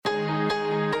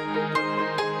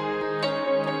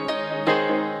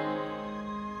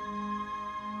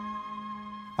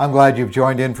I'm glad you've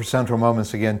joined in for Central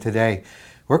Moments again today.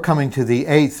 We're coming to the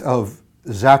 8th of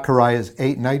Zechariah's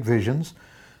 8 night visions,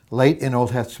 late in Old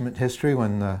Testament history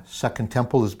when the Second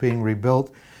Temple is being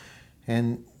rebuilt.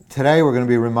 And today we're going to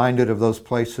be reminded of those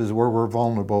places where we're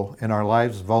vulnerable in our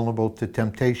lives, vulnerable to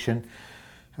temptation.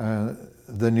 The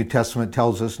New Testament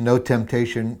tells us no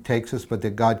temptation takes us, but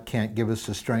that God can't give us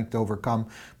the strength to overcome.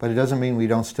 But it doesn't mean we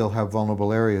don't still have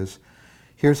vulnerable areas.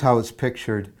 Here's how it's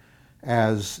pictured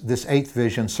as this 8th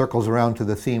vision circles around to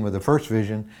the theme of the first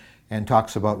vision and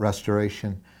talks about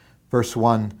restoration. Verse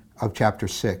 1 of chapter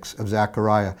 6 of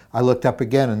Zechariah. I looked up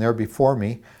again, and there before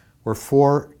me were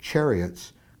 4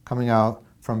 chariots coming out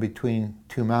from between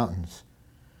 2 mountains.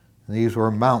 And these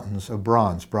were mountains of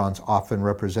bronze. Bronze often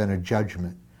represented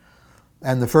judgment.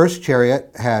 And the first chariot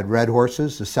had red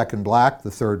horses, the second black, the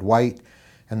third white,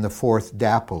 and the fourth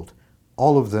dappled.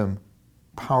 All of them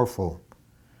powerful.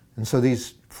 And so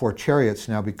these 4 chariots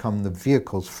now become the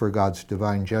vehicles for God's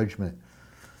divine judgment.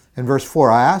 In verse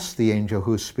 4, I asked the angel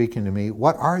who was speaking to me,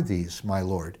 "What are these, my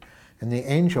Lord?" And the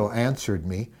angel answered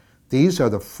me, "These are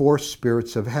the 4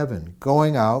 spirits of heaven,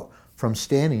 going out from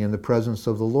standing in the presence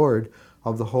of the Lord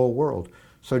of the whole world."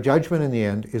 So judgment in the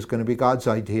end is going to be God's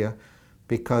idea,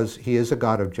 because he is a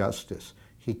God of justice.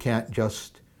 He can't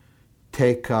just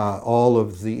take all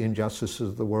of the injustices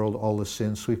of the world, all the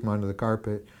sins, sweep them under the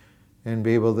carpet, and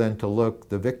be able then to look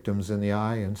the victims in the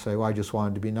eye and say, well, I just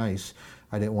wanted to be nice.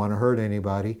 I didn't want to hurt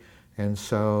anybody, and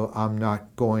so I'm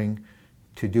not going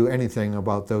to do anything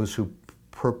about those who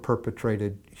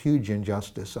perpetrated huge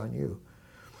injustice on you.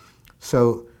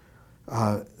 So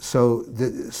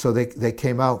they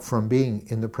came out from being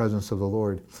in the presence of the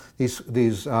Lord.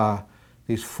 These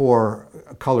 4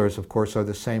 colors, of course, are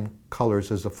the same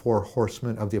colors as the 4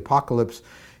 horsemen of the apocalypse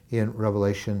in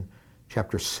Revelation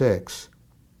chapter 6.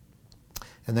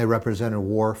 And they represented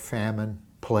war, famine,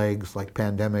 plagues like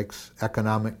pandemics,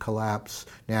 economic collapse,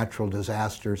 natural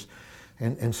disasters.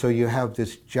 And so you have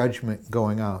this judgment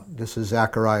going out. This is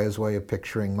Zechariah's way of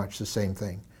picturing much the same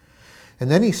thing. And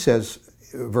then he says,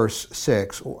 verse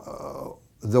 6,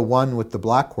 the one with the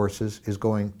black horses is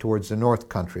going towards the north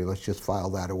country. Let's just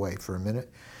file that away for a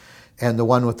minute. And the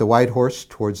one with the white horse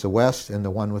towards the west, and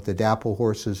the one with the dappled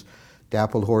horses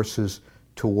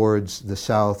towards the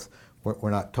south.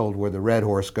 We're not told where the red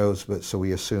horse goes, but so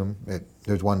we assume that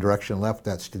there's one direction left,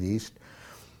 that's to the east.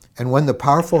 And when the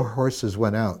powerful horses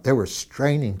went out, they were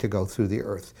straining to go through the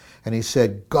earth. And he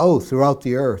said, go throughout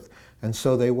the earth. And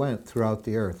so they went throughout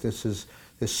the earth. This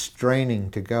straining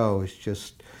to go is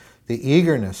just the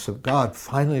eagerness of God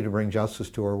finally to bring justice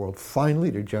to our world,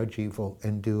 finally to judge evil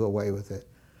and do away with it.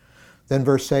 Then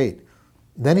verse 8,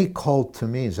 then he called to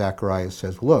me, Zechariah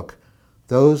says, look,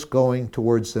 those going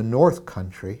towards the north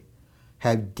country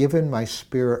had given my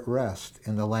spirit rest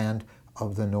in the land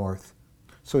of the north.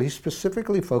 So he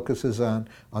specifically focuses on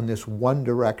this one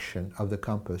direction of the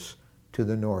compass to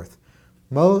the north.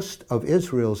 Most of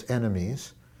Israel's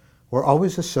enemies were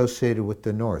always associated with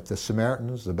the north, the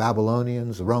Samaritans, the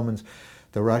Babylonians, the Romans,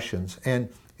 the Russians. And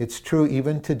it's true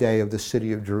even today of the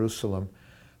city of Jerusalem.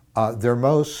 Their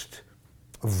most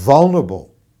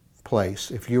vulnerable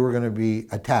place, if you were going to be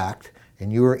attacked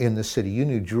and you were in the city, you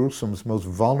knew Jerusalem's most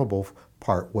vulnerable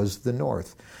part was the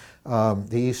north. The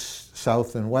east,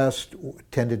 south, and west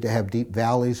tended to have deep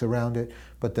valleys around it,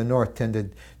 but the north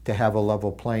tended to have a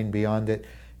level plain beyond it,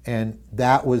 and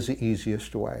that was the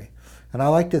easiest way. And I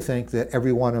like to think that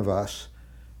every one of us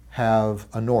have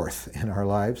a north in our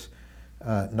lives,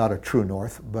 not a true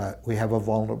north, but we have a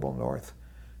vulnerable north.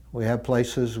 We have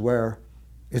places where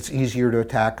it's easier to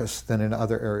attack us than in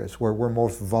other areas, where we're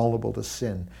more vulnerable to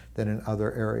sin than in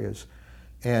other areas.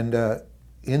 And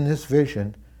in this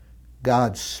vision,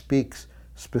 God speaks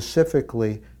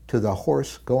specifically to the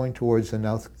horse going towards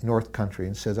the north country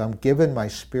and says, I'm giving my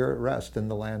spirit rest in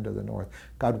the land of the north.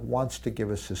 God wants to give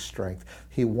us his strength.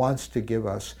 He wants to give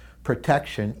us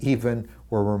protection even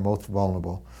where we're most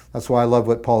vulnerable. That's why I love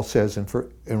what Paul says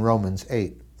in Romans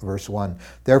 8, verse 1.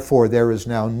 Therefore, there is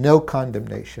now no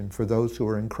condemnation for those who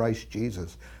are in Christ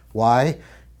Jesus. Why?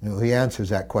 He answers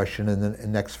that question in the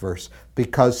next verse.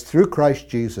 Because through Christ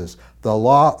Jesus, the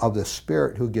law of the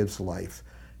Spirit who gives life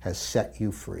has set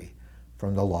you free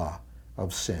from the law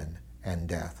of sin and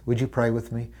death. Would you pray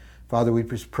with me? Father, we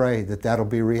just pray that that'll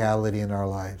be reality in our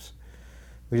lives.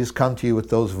 We just come to you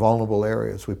with those vulnerable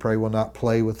areas. We pray we'll not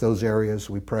play with those areas.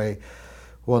 We pray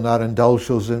we'll not indulge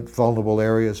those vulnerable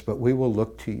areas, but we will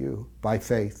look to you by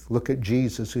faith. Look at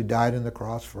Jesus who died on the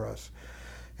cross for us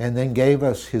and then gave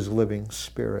us his living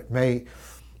Spirit. May,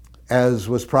 as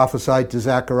was prophesied to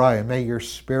Zechariah, may your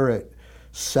Spirit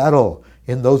settle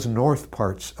in those north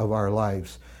parts of our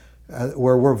lives.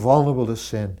 where we're vulnerable to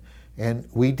sin. And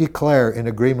we declare in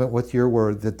agreement with your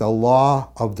word that the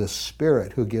law of the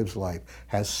Spirit who gives life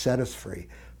has set us free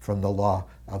from the law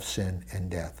of sin and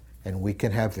death. And we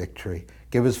can have victory.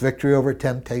 Give us victory over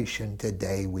temptation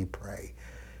today, we pray.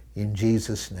 In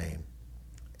Jesus' name,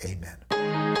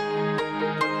 amen.